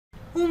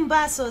Un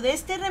vaso de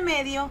este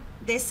remedio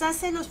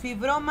deshace los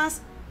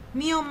fibromas,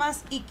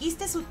 miomas y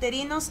quistes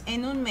uterinos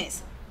en un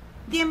mes.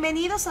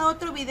 Bienvenidos a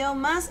otro video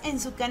más en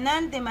su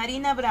canal de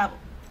Marina Bravo.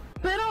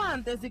 Pero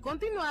antes de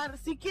continuar,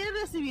 si quieres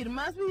recibir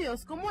más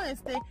videos como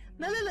este,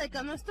 dale like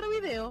a nuestro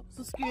video,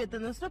 suscríbete a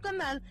nuestro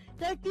canal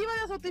y activa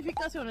las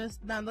notificaciones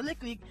dándole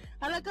clic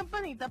a la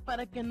campanita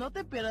para que no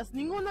te pierdas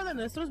ninguno de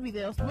nuestros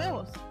videos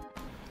nuevos.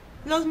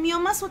 Los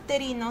miomas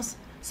uterinos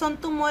son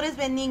tumores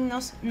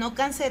benignos no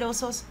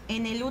cancerosos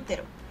en el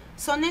útero.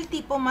 Son el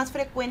tipo más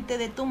frecuente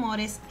de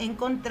tumores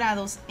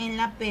encontrados en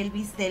la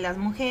pelvis de las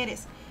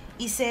mujeres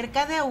y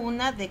cerca de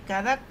una de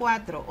cada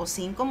 4 o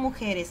 5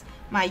 mujeres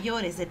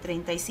mayores de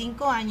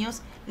 35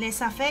 años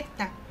les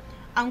afecta,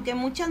 aunque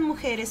muchas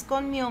mujeres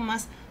con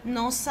miomas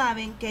no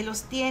saben que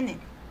los tienen.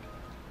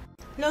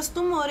 Los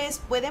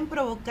tumores pueden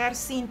provocar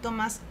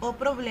síntomas o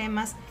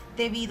problemas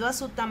debido a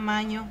su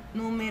tamaño,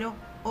 número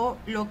o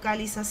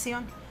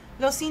localización.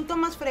 Los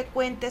síntomas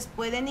frecuentes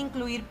pueden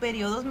incluir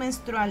periodos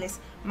menstruales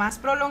más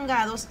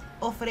prolongados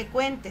o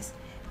frecuentes,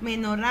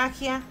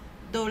 menorragia,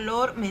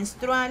 dolor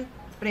menstrual,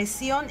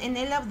 presión en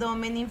el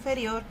abdomen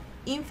inferior,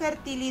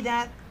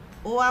 infertilidad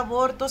o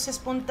abortos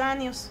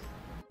espontáneos.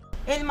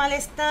 El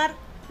malestar,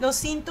 los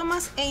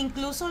síntomas e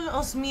incluso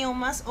los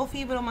miomas o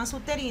fibromas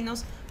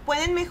uterinos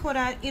pueden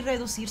mejorar y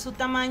reducir su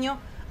tamaño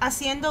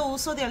haciendo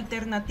uso de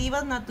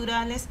alternativas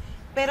naturales,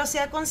 pero se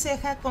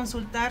aconseja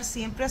consultar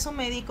siempre a su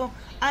médico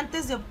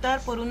antes de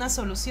optar por una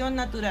solución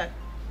natural.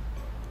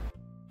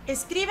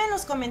 Escribe en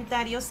los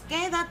comentarios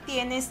qué edad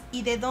tienes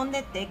y de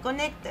dónde te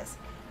conectas.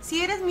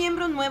 Si eres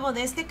miembro nuevo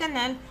de este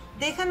canal,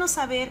 déjanos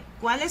saber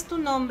cuál es tu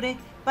nombre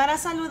para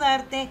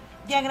saludarte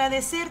y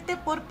agradecerte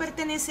por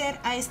pertenecer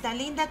a esta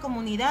linda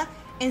comunidad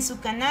en su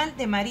canal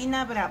de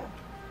Marina Bravo.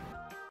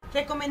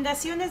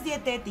 Recomendaciones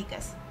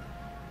dietéticas.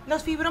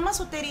 Los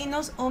fibromas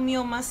uterinos o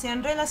miomas se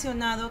han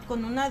relacionado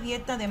con una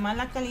dieta de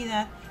mala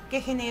calidad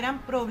que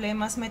generan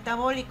problemas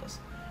metabólicos.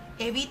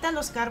 Evita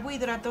los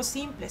carbohidratos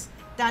simples,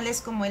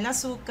 tales como el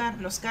azúcar,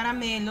 los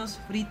caramelos,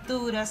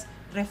 frituras,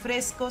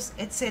 refrescos,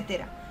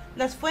 etc.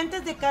 Las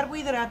fuentes de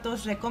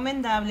carbohidratos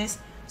recomendables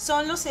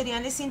son los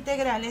cereales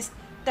integrales,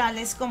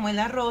 tales como el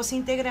arroz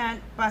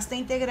integral, pasta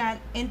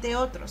integral, entre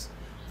otros.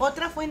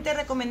 Otra fuente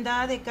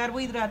recomendada de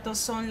carbohidratos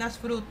son las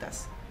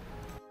frutas.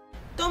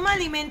 Toma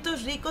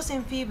alimentos ricos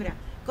en fibra,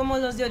 como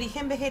los de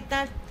origen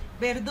vegetal,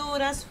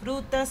 verduras,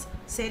 frutas,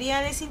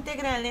 cereales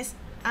integrales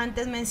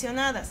antes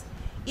mencionadas,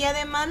 y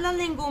además las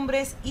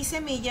legumbres y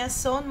semillas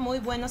son muy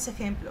buenos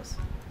ejemplos.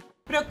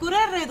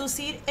 Procura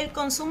reducir el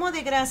consumo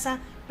de grasa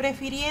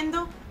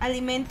prefiriendo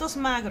alimentos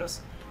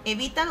magros.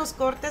 Evita los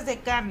cortes de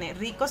carne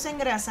ricos en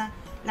grasa,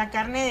 la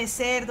carne de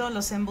cerdo,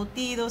 los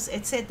embutidos,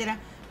 etc.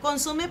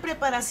 Consume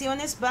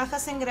preparaciones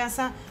bajas en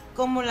grasa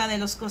como la de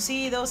los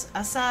cocidos,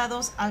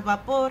 asados, al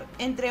vapor,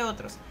 entre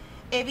otros.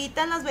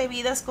 Evita las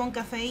bebidas con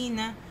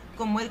cafeína,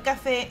 como el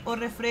café o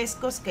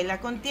refrescos que la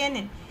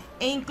contienen,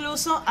 e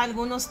incluso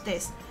algunos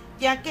tés,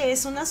 ya que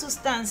es una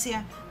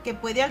sustancia que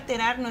puede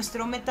alterar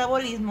nuestro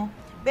metabolismo.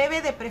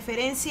 Bebe de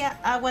preferencia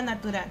agua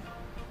natural.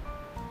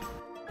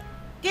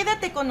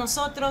 Quédate con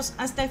nosotros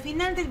hasta el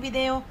final del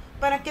video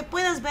para que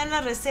puedas ver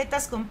las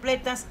recetas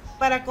completas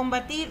para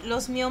combatir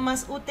los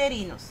miomas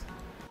uterinos.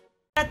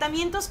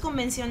 Tratamientos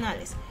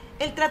convencionales.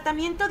 El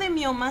tratamiento de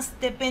miomas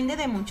depende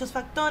de muchos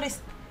factores,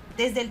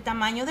 desde el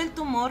tamaño del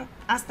tumor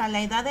hasta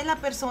la edad de la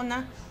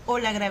persona o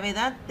la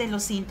gravedad de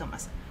los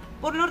síntomas.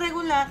 Por lo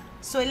regular,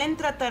 suelen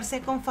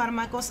tratarse con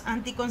fármacos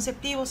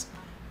anticonceptivos,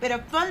 pero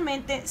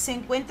actualmente se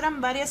encuentran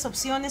varias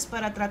opciones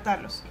para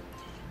tratarlos.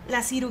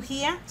 La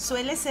cirugía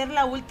suele ser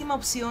la última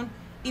opción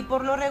y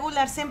por lo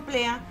regular se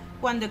emplea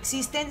cuando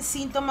existen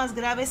síntomas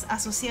graves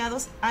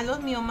asociados a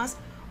los miomas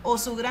o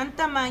su gran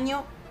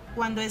tamaño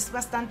cuando es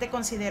bastante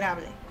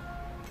considerable.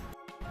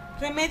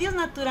 Remedios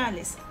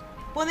naturales.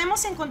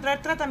 Podemos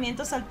encontrar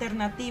tratamientos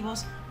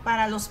alternativos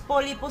para los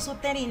pólipos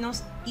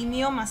uterinos y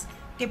miomas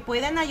que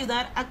pueden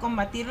ayudar a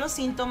combatir los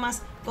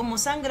síntomas como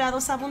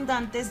sangrados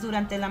abundantes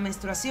durante la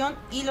menstruación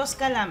y los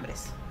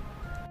calambres.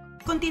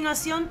 A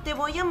continuación te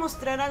voy a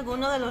mostrar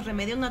algunos de los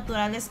remedios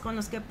naturales con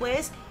los que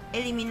puedes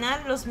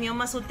eliminar los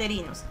miomas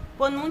uterinos.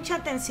 Pon mucha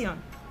atención.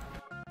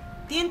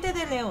 Diente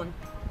de león.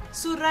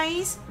 Su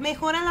raíz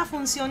mejora la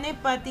función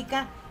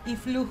hepática y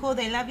flujo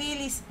de la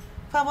bilis,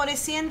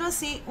 favoreciendo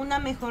así una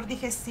mejor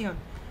digestión.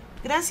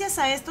 Gracias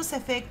a estos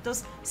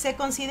efectos, se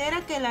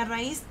considera que la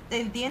raíz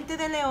del diente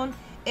de león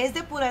es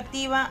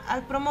depurativa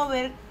al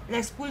promover la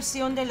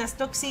expulsión de las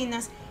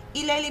toxinas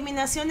y la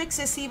eliminación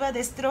excesiva de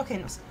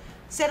estrógenos.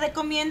 Se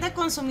recomienda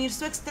consumir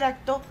su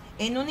extracto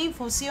en una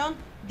infusión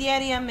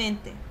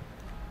diariamente.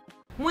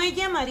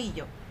 Muelle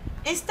amarillo.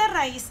 Esta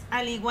raíz,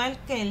 al igual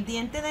que el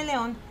diente de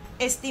león,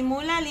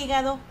 estimula al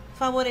hígado,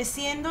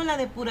 favoreciendo la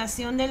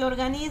depuración del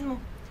organismo,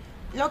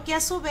 lo que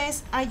a su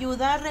vez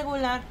ayuda a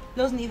regular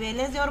los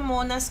niveles de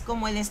hormonas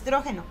como el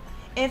estrógeno.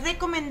 Es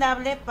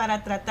recomendable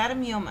para tratar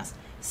miomas.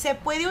 Se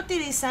puede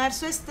utilizar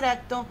su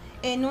extracto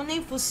en una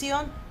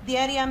infusión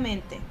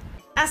diariamente.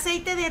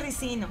 Aceite de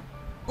ricino.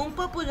 Un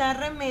popular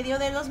remedio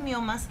de los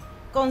miomas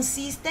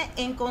Consiste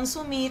en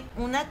consumir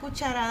una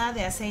cucharada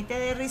de aceite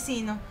de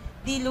ricino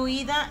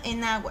diluida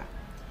en agua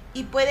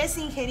y puedes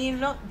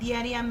ingerirlo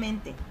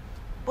diariamente.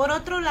 Por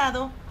otro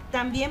lado,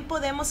 también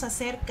podemos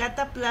hacer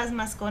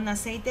cataplasmas con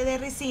aceite de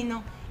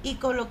ricino y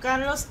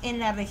colocarlos en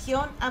la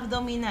región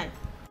abdominal.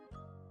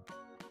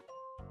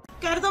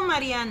 Cardo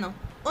mariano,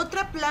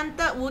 otra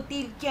planta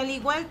útil que al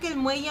igual que el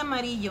muelle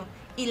amarillo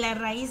y la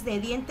raíz de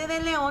diente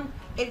de león,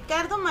 el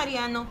cardo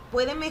mariano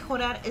puede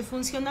mejorar el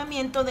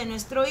funcionamiento de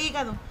nuestro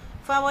hígado,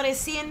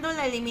 favoreciendo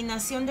la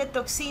eliminación de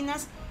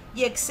toxinas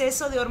y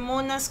exceso de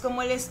hormonas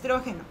como el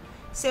estrógeno.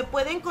 Se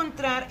puede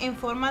encontrar en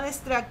forma de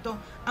extracto,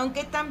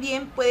 aunque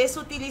también puedes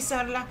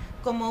utilizarla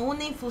como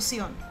una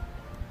infusión.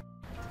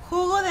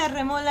 Jugo de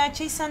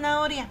remolacha y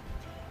zanahoria.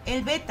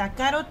 El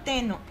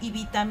beta-caroteno y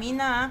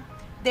vitamina A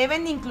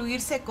deben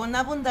incluirse con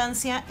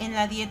abundancia en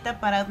la dieta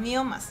para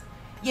miomas,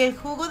 y el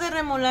jugo de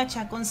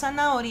remolacha con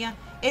zanahoria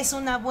es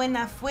una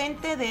buena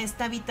fuente de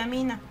esta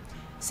vitamina.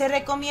 Se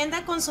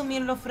recomienda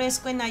consumirlo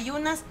fresco en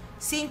ayunas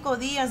 5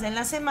 días de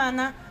la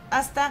semana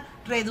hasta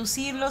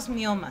reducir los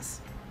miomas.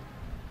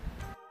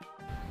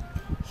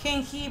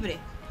 Jengibre.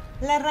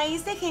 La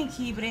raíz de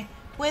jengibre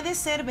puede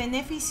ser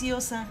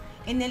beneficiosa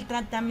en el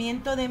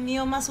tratamiento de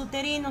miomas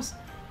uterinos,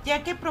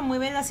 ya que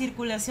promueve la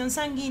circulación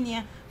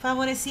sanguínea,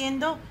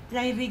 favoreciendo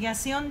la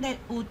irrigación del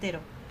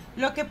útero,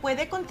 lo que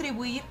puede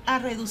contribuir a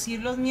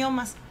reducir los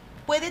miomas.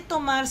 Puede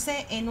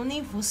tomarse en una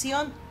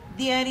infusión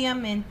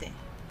diariamente.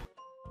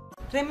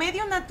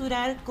 Remedio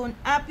natural con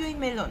apio y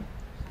melón.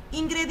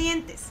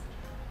 Ingredientes: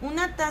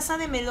 una taza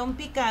de melón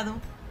picado,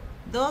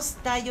 2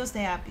 tallos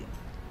de apio.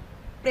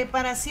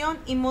 Preparación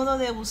y modo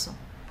de uso.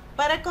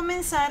 Para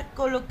comenzar,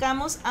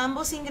 colocamos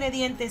ambos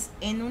ingredientes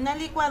en una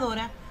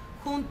licuadora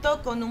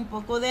junto con un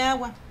poco de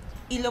agua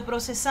y lo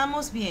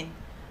procesamos bien.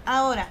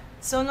 Ahora,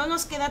 solo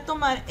nos queda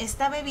tomar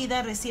esta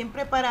bebida recién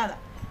preparada.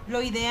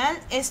 Lo ideal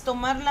es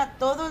tomarla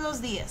todos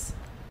los días.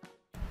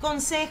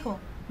 Consejo: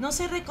 no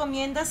se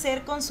recomienda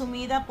ser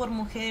consumida por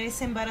mujeres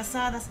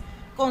embarazadas.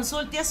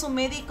 Consulte a su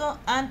médico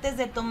antes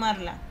de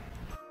tomarla.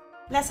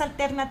 Las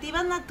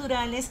alternativas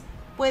naturales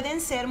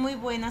pueden ser muy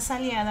buenas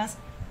aliadas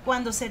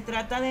cuando se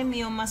trata de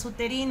miomas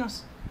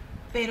uterinos,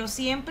 pero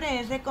siempre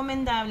es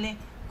recomendable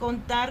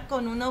contar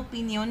con una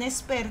opinión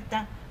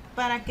experta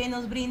para que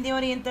nos brinde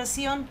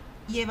orientación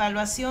y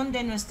evaluación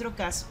de nuestro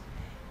caso,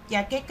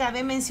 ya que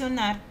cabe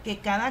mencionar que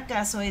cada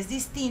caso es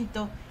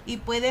distinto y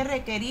puede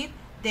requerir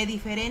de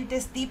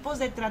diferentes tipos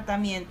de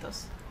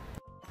tratamientos.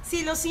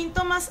 Si los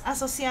síntomas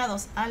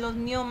asociados a los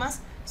miomas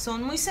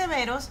son muy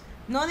severos,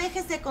 no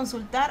dejes de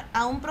consultar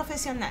a un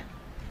profesional.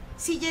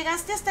 Si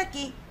llegaste hasta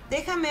aquí,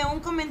 déjame un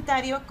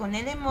comentario con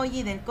el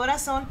emoji del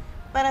corazón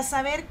para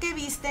saber que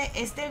viste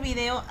este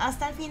video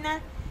hasta el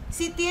final.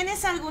 Si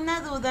tienes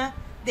alguna duda,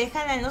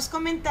 déjala en los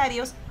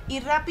comentarios y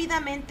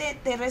rápidamente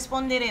te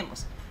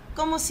responderemos.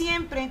 Como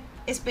siempre,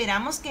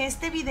 esperamos que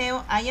este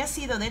video haya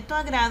sido de tu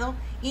agrado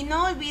y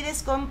no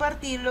olvides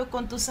compartirlo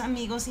con tus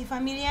amigos y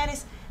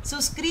familiares.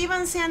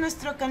 Suscríbanse a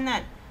nuestro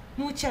canal.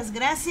 Muchas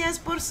gracias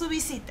por su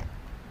visita.